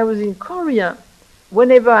remember when I was in Korea,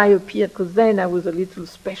 whenever I appeared, because then I was a little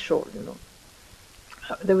special,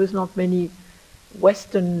 there was not many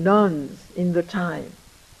Western nuns in the time.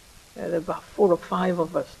 There were about 4 or 5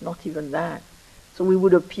 of us, not even that. So we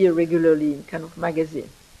would appear regularly in kind of magazine.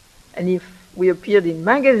 And if we appeared in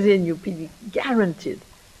magazine, you'd be guaranteed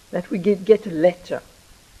that we get a letter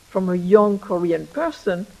from a young Korean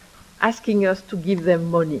person asking us to give them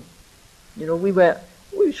money.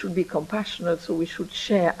 We should be compassionate, so we should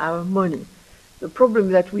share our money. The problem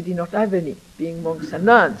is that we did not have any, being monks and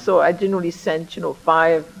nuns. So I generally sent,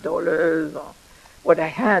 $5 or what I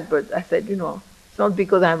had, but I said, it's not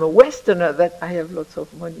because I'm a Westerner that I have lots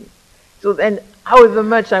of money. So then, however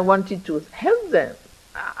much I wanted to help them,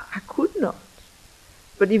 I could not.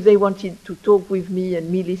 But if they wanted to talk with me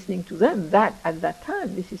and me listening to them, that at that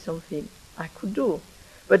time, this is something I could do.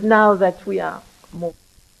 But now that we are more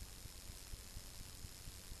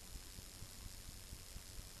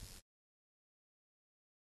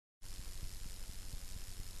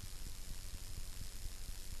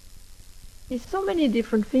there's so many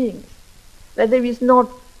different things that there is not,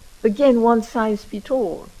 again, one size fits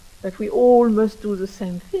all, that we all must do the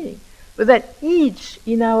same thing, but that each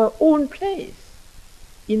in our own place,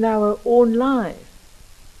 in our own life,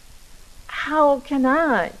 how can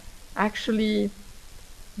I actually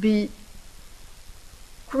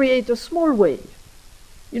create a small wave?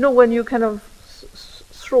 When you kind of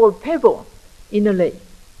throw a pebble in a lake,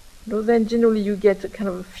 then generally you get a kind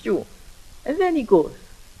of a few, and then it goes.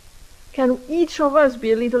 Can each of us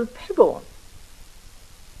be a little pebble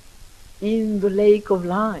in the lake of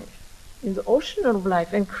life, in the ocean of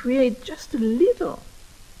life, and create just a little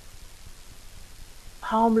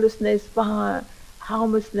harmlessness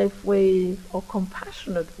wave or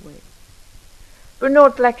compassionate wave? But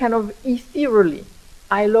not like kind of ethereally,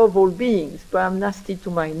 I love all beings, but I'm nasty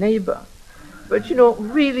to my neighbor. But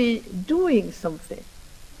really doing something,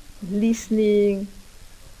 listening,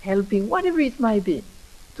 helping, whatever it might be.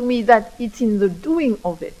 To me, that it's in the doing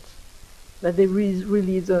of it that there is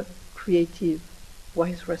really the creative,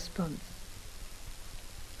 wise response.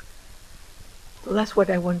 So that's what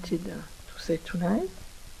I wanted to say tonight.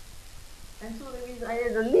 And so I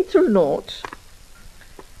had a little note,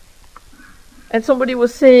 and somebody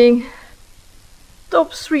was saying,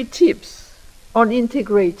 top 3 tips on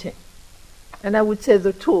integrating. And I would say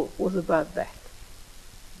the talk was about that.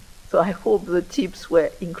 So I hope the tips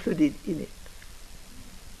were included in it.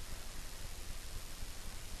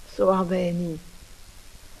 So are there any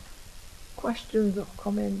questions or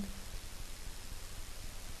comments?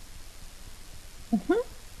 Mm-hmm.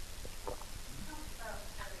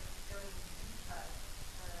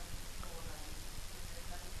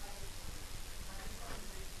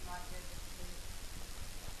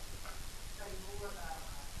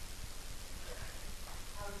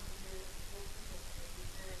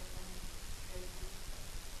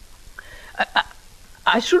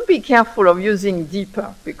 I should be careful of using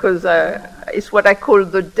deeper because it's what I call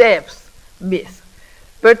the depth myth.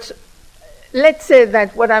 But let's say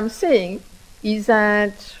that what I'm saying is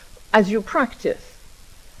that as you practice,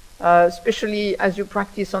 especially as you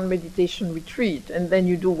practice on meditation retreat, and then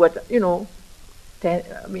you do what,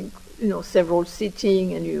 several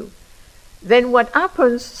sitting, and then what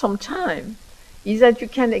happens sometimes is that you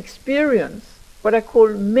can experience what I call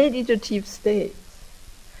meditative states.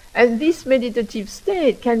 And this meditative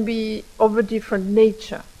state can be of a different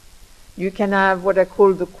nature. You can have what I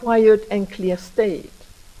call the quiet and clear state.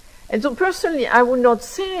 And so personally, I would not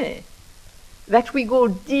say that we go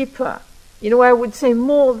deeper. I would say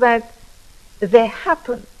more that they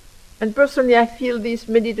happen. And personally, I feel these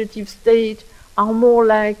meditative states are more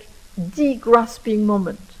like de-grasping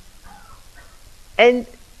moments. And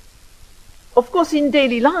of course, in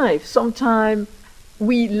daily life, sometimes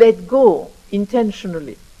we let go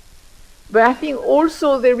intentionally. But I think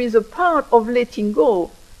also there is a part of letting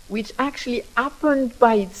go which actually happened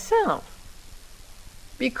by itself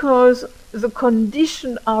because the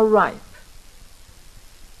conditions are ripe.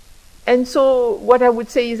 And so what I would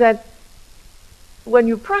say is that when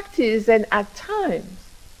you practice, then at times,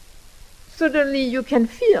 suddenly you can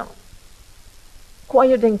feel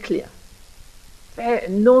quiet and clear. Very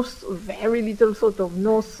little sort of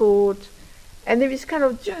no thought. And there is kind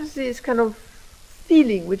of just this kind of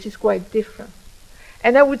feeling which is quite different.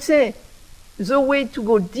 And I would say the way to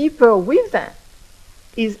go deeper with that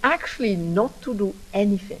is actually not to do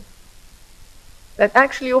anything. That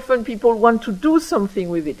actually often people want to do something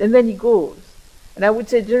with it and then it goes. And I would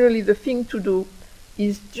say generally the thing to do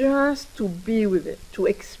is just to be with it, to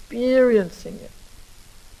experiencing it.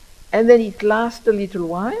 And then it lasts a little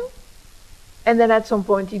while and then at some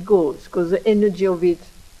point it goes because the energy of it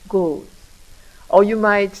goes. Or you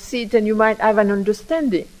might sit and you might have an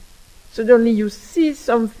understanding. Suddenly you see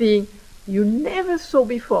something you never saw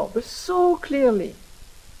before, but so clearly.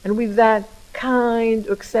 And with that kind,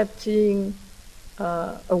 accepting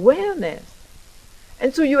awareness.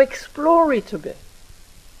 And so you explore it a bit.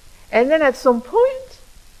 And then at some point,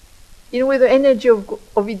 where the energy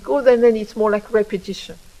of it goes, and then it's more like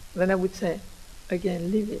repetition. Then I would say,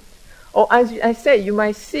 again, leave it. Or as I say, you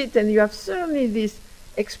might sit and you have suddenly this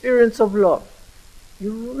experience of love.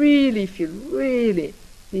 You really feel,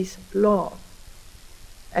 this love.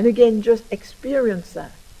 And again, just experience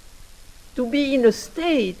that. To be in a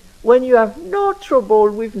state when you have no trouble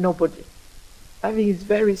with nobody. I think it's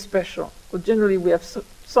very special. Because generally we have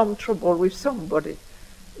some trouble with somebody.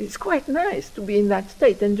 It's quite nice to be in that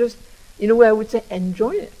state and just, in a way I would say,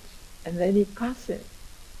 enjoy it. And then it passes.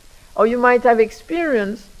 Or you might have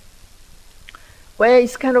experience where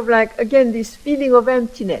it's kind of like, again, this feeling of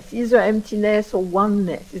emptiness, either emptiness or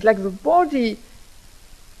oneness. It's like the body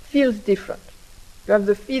feels different. You have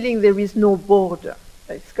the feeling there is no border.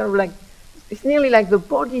 It's kind of like, it's nearly like the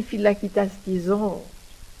body feels like it has dissolved.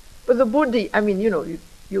 But the body,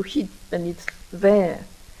 you hit and it's there.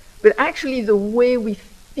 But actually the way we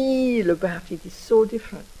feel about it is so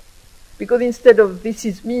different. Because instead of this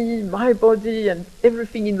is me, my body, and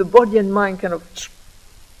everything in the body and mind kind of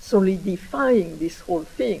solidifying this whole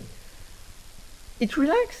thing, it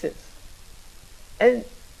relaxes. And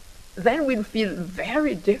then we'll feel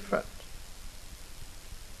very different.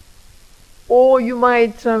 Or you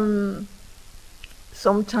might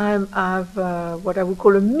sometime have what I would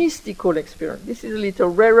call a mystical experience. This is a little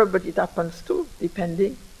rarer, but it happens too,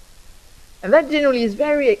 depending. And that generally is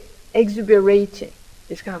very exuberating.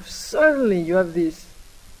 It's kind of suddenly you have this,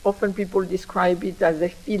 often people describe it as they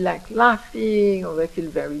feel like laughing, or they feel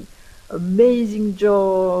very amazing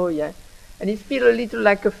joy, yeah? And it feels a little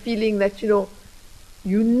like a feeling that you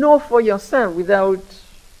know for yourself without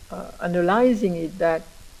analyzing it, that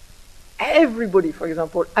everybody, for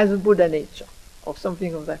example, has a Buddha nature or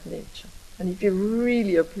something of that nature, and it feels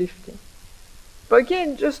really uplifting. But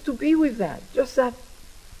again, just to be with that, just that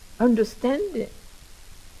understanding,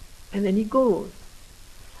 and then it goes.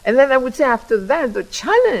 And then I would say after that, the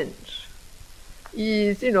challenge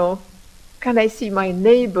is, can I see my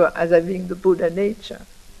neighbor as having the Buddha nature?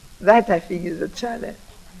 That, I think, is a challenge.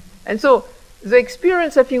 And so the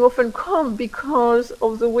experience, I think, often comes because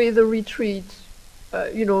of the way the retreat,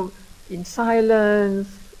 in silence,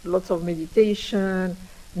 lots of meditation,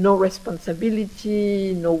 no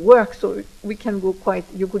responsibility, no work, so we can go quite,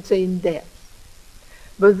 you could say, in depth.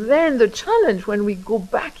 But then the challenge when we go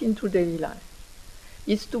back into daily life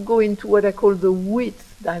is to go into what I call the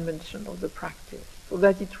width dimension of the practice, so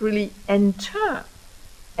that it really enters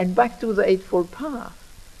and back to the Eightfold Path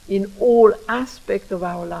in all aspects of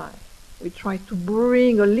our life. We try to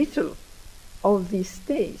bring a little of this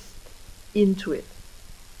taste into it.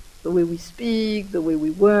 The way we speak, the way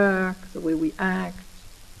we work, the way we act.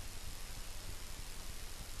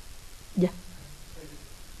 Yeah. To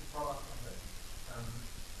follow up on this,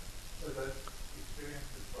 so the experience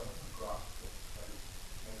is from a grasp of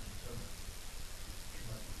more consumers. You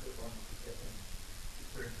must be good ones to get them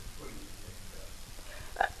experience it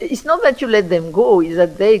fully. It's not that you let them go, it's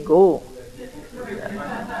that they go.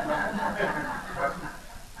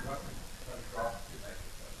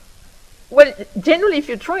 Well, generally, if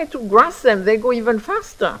you try to grasp them, they go even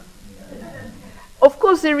faster. Of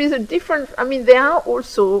course, there is a different, there are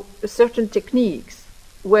also certain techniques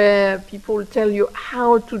where people tell you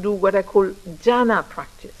how to do what I call jhana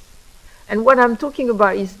practice. And what I'm talking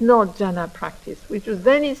about is not jhana practice, which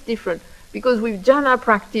then is different. Because with jhana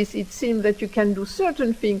practice, it seems that you can do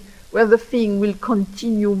certain things where the thing will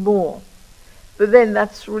continue more. But then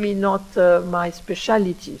that's really not my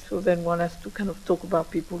speciality. So then one has to kind of talk about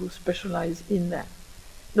people who specialize in that.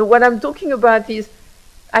 No, what I'm talking about is,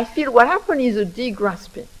 I feel what happens is a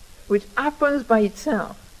de-grasping, which happens by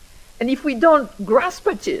itself. And if we don't grasp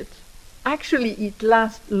at it, actually it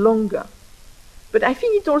lasts longer. But I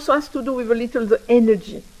think it also has to do with a little the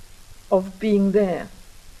energy of being there.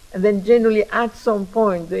 And then generally at some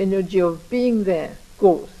point, the energy of being there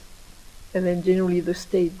goes. And then generally the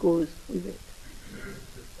state goes with it.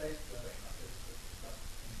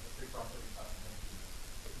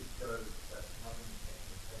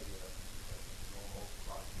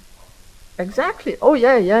 Exactly. Oh,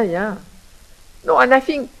 yeah. No, and I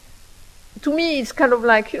think, to me, it's kind of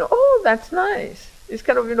like, oh, that's nice. It's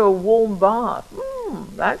kind of, a warm bath.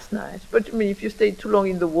 That's nice. But, if you stay too long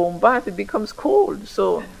in the warm bath, it becomes cold.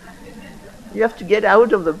 So you have to get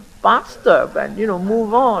out of the bathtub and,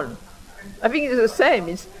 move on. I think it's the same.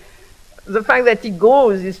 It's the fact that it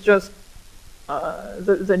goes is just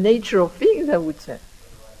the nature of things, I would say.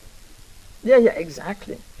 Yeah,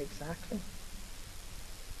 exactly.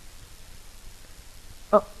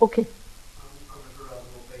 Oh, okay.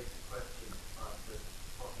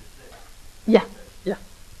 Yeah.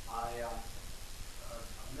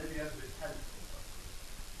 Maybe I'm a bit tentative,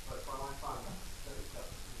 but when I found out that it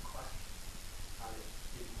was some question and it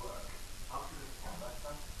didn't work, after this one, I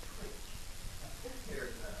started to twitch.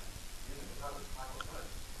 Here and there. That was my whole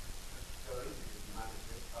point. So easy to manage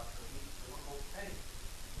it after a week to one whole day.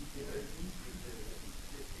 Easy to do it,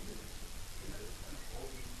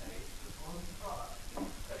 all these days, just one try.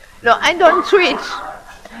 No, I don't twitch.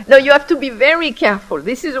 No, you have to be very careful.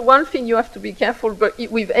 This is one thing you have to be careful but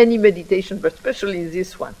with any meditation, but especially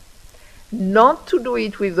this one. Not to do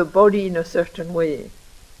it with the body in a certain way.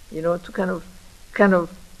 To kind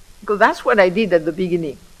of, because that's what I did at the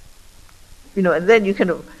beginning. And then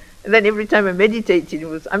and then every time I meditated, it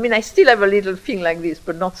was, I still have a little thing like this,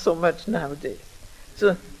 but not so much nowadays.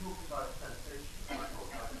 So.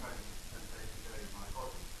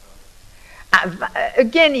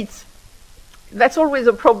 Again, that's always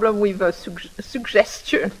a problem with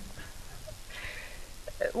suggestion.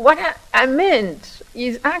 What I meant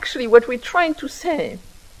is actually what we're trying to say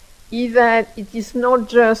is that it is not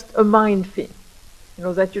just a mind thing,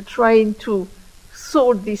 that you're trying to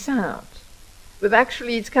sort this out, but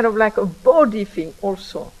actually it's kind of like a body thing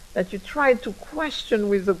also, that you try to question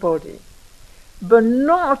with the body, but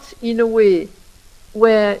not in a way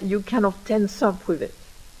where you kind of tense up with it.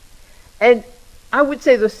 And I would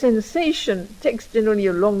say the sensation takes generally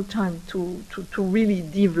a long time to really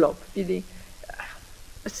develop. Feeling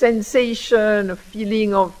a sensation, a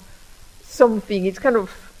feeling of something. It's kind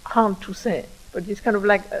of hard to say, but it's kind of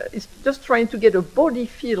like it's just trying to get a body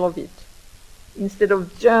feel of it instead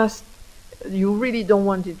of just you really don't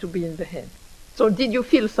want it to be in the head. So did you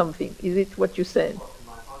feel something? Is it what you said? In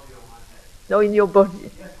my body or my head? No, in your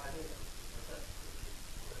body. Yes, I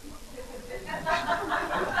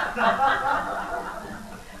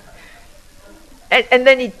And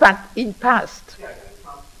then it passed. Yeah, it's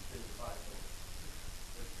not been decided.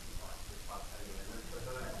 It's not anyway. But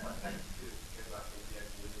then it's my next to get back to the idea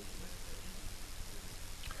of meditation.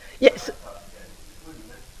 Yes. It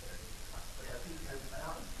wouldn't necessarily, but I think there's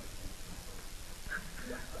balance.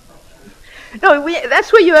 No,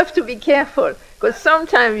 that's where you have to be careful, because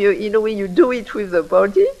sometimes when you do it with the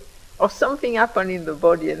body, or something happens in the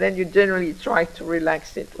body, and then you generally try to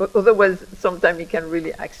relax it. Otherwise, sometimes it can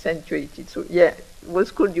really accentuate it. So yeah, it was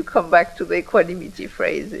good you come back to the equanimity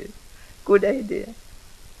phrases. Good idea.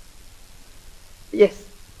 Yes.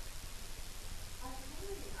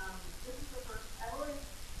 This is the first.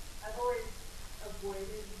 I've always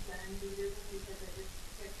avoided Zen Buddhism because I just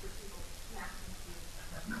picture people smacking food,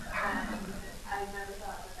 and I never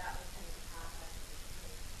thought that was kind of a path.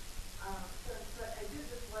 But I did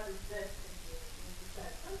just what is this into it, and you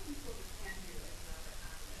said some people just can't do it, and I'm like,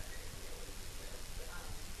 I'm never going to be able to do this.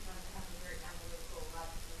 Have a very analytical,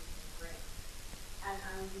 logical brain, and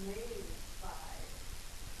I was amazed by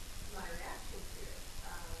my reaction to it.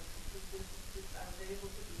 I was able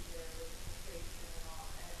to be there with the sensation and all,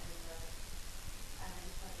 and I just had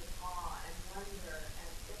this awe and wonder and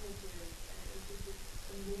images, and it was just this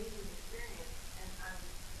amazing experience, and I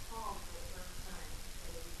was calm for the first time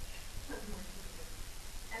in a week.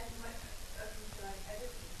 And my husband's like, I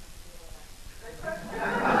didn't even feel that. My question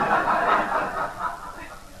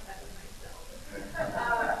that was myself.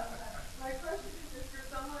 My question is just for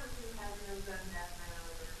someone who has no Zen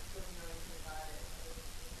background or doesn't know anything about it,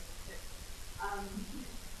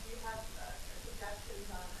 do you have suggestions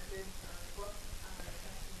on a good book on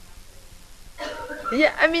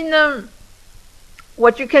Yeah, I mean,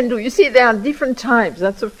 what you can do, you see, there are different types.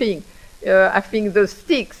 That's the thing. I think the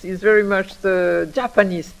sticks is very much the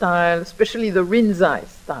Japanese style, especially the rinzai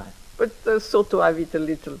style. But the Soto have it a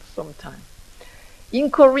little sometimes. In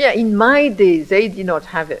Korea, in my days, they did not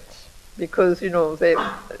have it because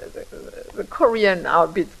the Korean are a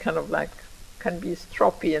bit kind of like can be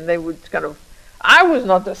stroppy, and they would kind of, I was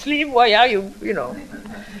not asleep. Why are you?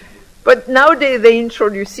 But nowadays they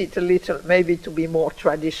introduce it a little, maybe to be more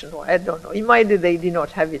traditional. I don't know. In my day they did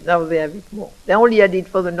not have it. Now they have it more. They only had it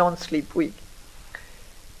for the non-sleep week.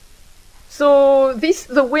 So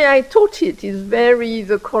the way I taught it is very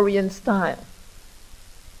the Korean style,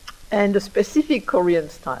 and a specific Korean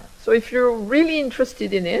style. So if you're really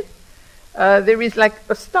interested in it, there is like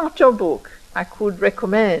a starter book I could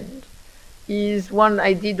recommend. Is one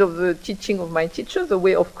I did of the teaching of my teacher, The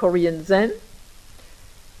Way of Korean Zen.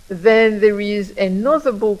 Then there is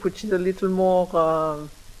another book which is a little more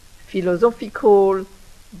philosophical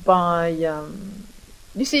by,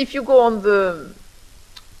 you see, if you go on the,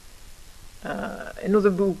 another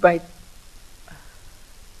book by,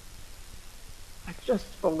 I just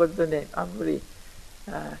forgot the name, I'm really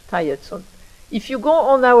tired. So if you go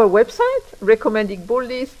on our website, recommending book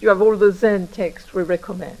list, you have all the Zen texts we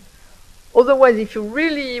recommend. Otherwise, if you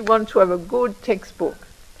really want to have a good textbook,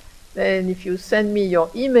 then if you send me your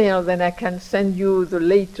email, then I can send you the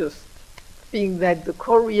latest thing that the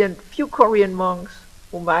few Korean monks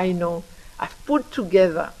whom I know have put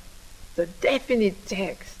together the definite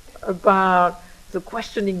text about the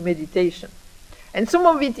questioning meditation. And some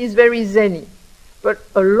of it is very Zen-y, but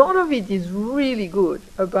a lot of it is really good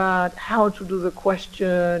about how to do the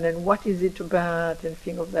question and what is it about and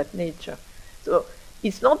things of that nature. So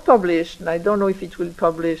it's not published, and I don't know if it will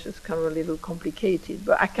publish. It's kind of a little complicated,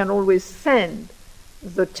 but I can always send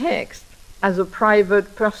the text as a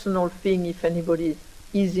private, personal thing if anybody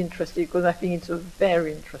is interested, because I think it's a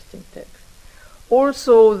very interesting text.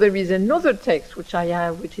 Also, there is another text which I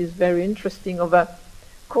have, which is very interesting, of a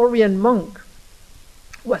Korean monk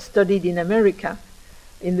who was studied in America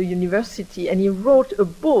in the university, and he wrote a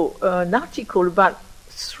book, an article about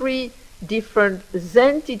 3 different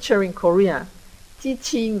Zen teachers in Korea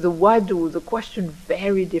teaching the Wadu, the question,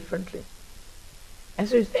 very differently. And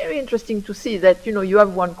so it's very interesting to see that, you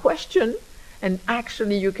have one question, and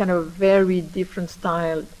actually you can have a very different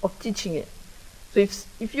style of teaching it. So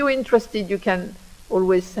if you're interested, you can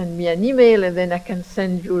always send me an email, and then I can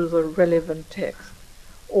send you the relevant text.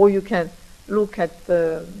 Or you can look at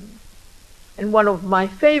and one of my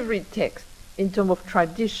favorite texts in terms of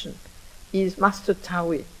tradition is Master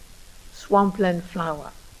Taoist, Swampland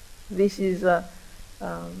Flower. This is a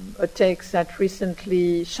text that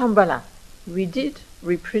recently Shambhala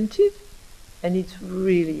reprinted, and it's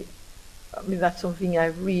really, that's something I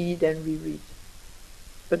read and reread.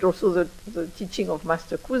 But also the teaching of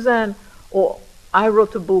Master Kuzan, or I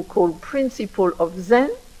wrote a book called Principle of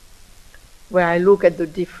Zen, where I look at the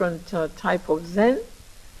different type of Zen.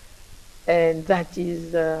 And that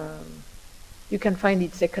is, you can find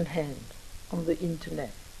it secondhand on the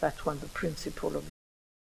internet. That's one of the principles of.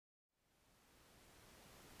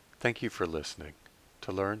 Thank you for listening.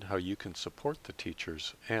 To learn how you can support the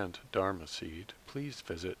teachers and Dharma Seed, please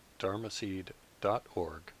visit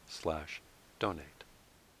dharmaseed.org/donate.